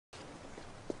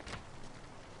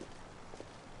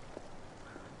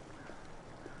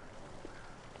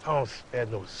Oh,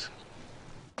 bad news.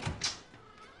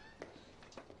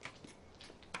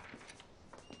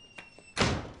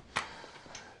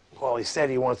 Well, he said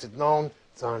he wants it known.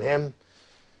 It's on him.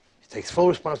 He takes full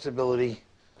responsibility,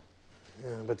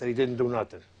 but that he didn't do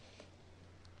nothing.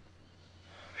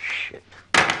 Shit.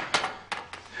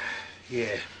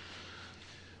 Yeah.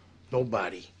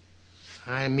 Nobody.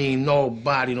 I mean,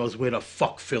 nobody knows where the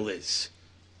fuck Phil is.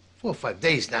 4 or 5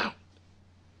 days now.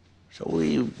 So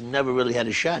we never really had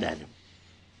a shot at him.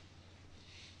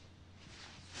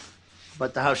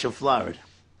 But the house in Florida.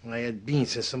 I had Bean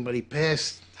since somebody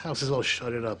passed. House is all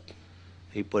shuttered up.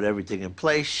 He put everything in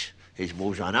place. His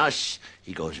moves on us.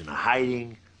 He goes into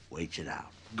hiding, waits it out.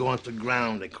 Gone to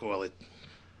ground, they call it.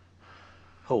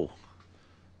 Who?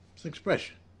 It's an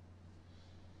expression.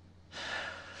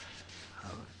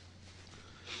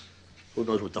 Who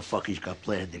knows what the fuck he's got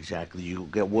planned exactly? You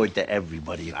get word to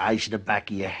everybody. Eyes in the back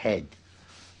of your head.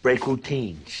 Break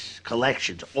routines,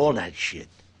 collections, all that shit.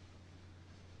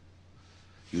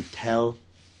 You tell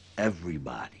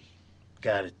everybody.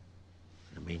 Got it.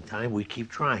 In the meantime, we keep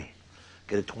trying.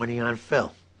 Get a 20 on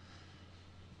Phil.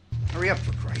 Hurry up,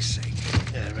 for Christ's sake.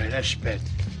 Yeah, right, that's spent.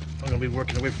 I'm gonna be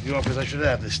working away from the office. I should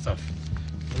have this stuff.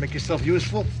 You make yourself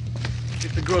useful?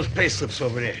 Get the girl's pay slips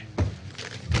over there.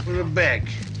 Put in a bag.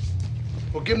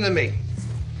 Well, give them to me.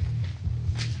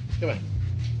 Come on.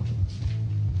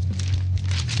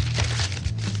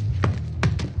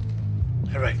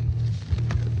 All right.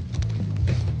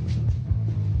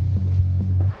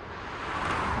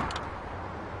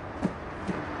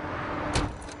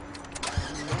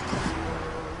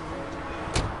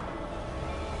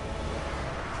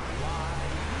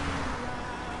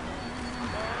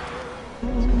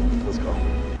 Let's go.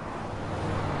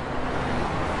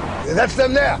 Yeah, that's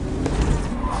them there.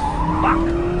 Fuck.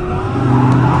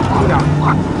 Get out.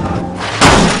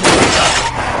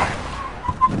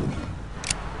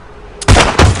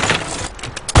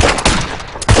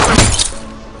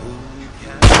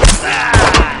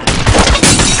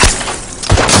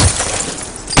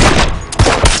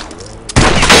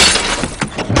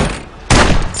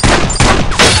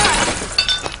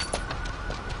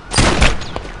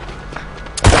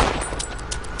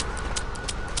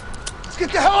 Let's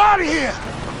get the hell out of here!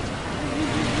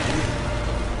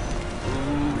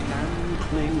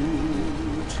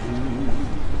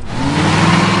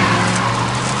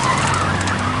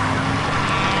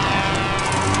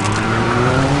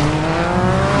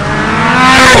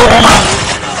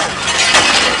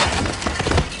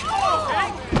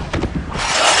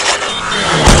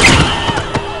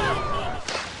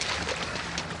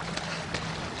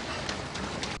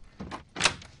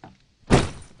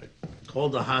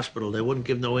 Called the hospital. They wouldn't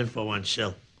give no info on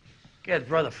Sil. Ged's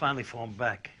brother finally phoned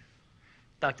back.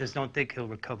 Doctors don't think he'll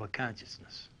recover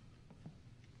consciousness.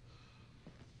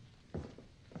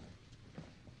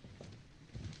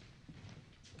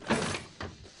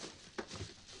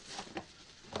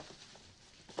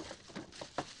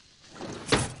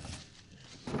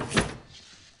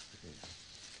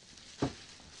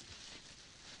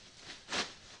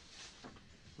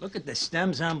 Look at the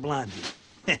stems on Blondie.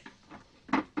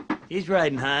 He's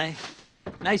riding high.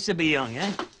 Nice to be young,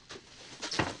 eh?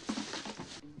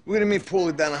 We're gonna meet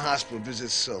Paulie down the hospital, visit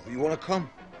Sil. You wanna come?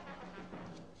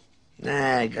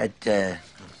 Nah, I got,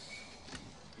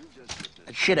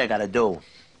 shit I gotta do.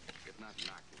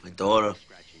 My daughter.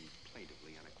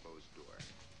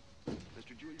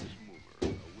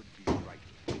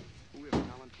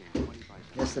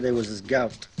 Yesterday was his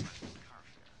gout.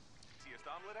 Easiest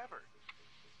omelet ever.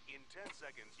 In 10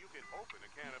 seconds, you can open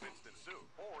a can of instant soup,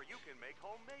 or you can make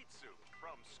homemade soup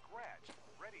from scratch,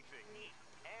 ready to eat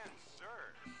and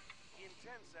serve. In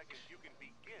 10 seconds, you can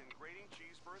begin grating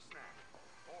cheese for a snack,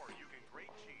 or you can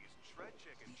grate cheese, shred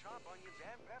chicken, chop onions,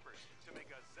 and peppers to make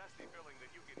a zesty filling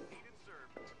that you can eat and serve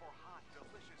for hot,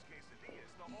 delicious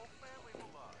quesadillas the whole family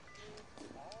will love.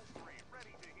 All three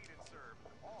ready to heat and serve,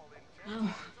 all in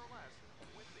 10 seconds or less.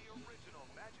 The original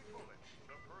Magic Bullet,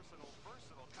 the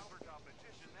versatile countertop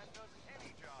magician that does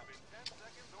any job in 10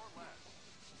 seconds or less.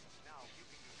 Now you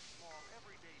can do small,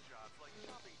 everyday jobs like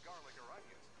chopping garlic or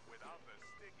onions without the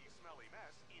sticky, smelly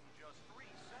mess in just 3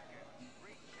 seconds.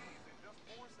 Grate cheese in just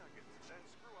 4 seconds. Then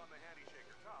screw on the handy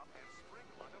shaker top and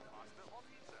sprinkle on a pasta or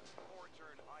pizza. Or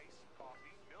turn ice,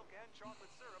 coffee, milk, and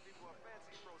chocolate syrup into a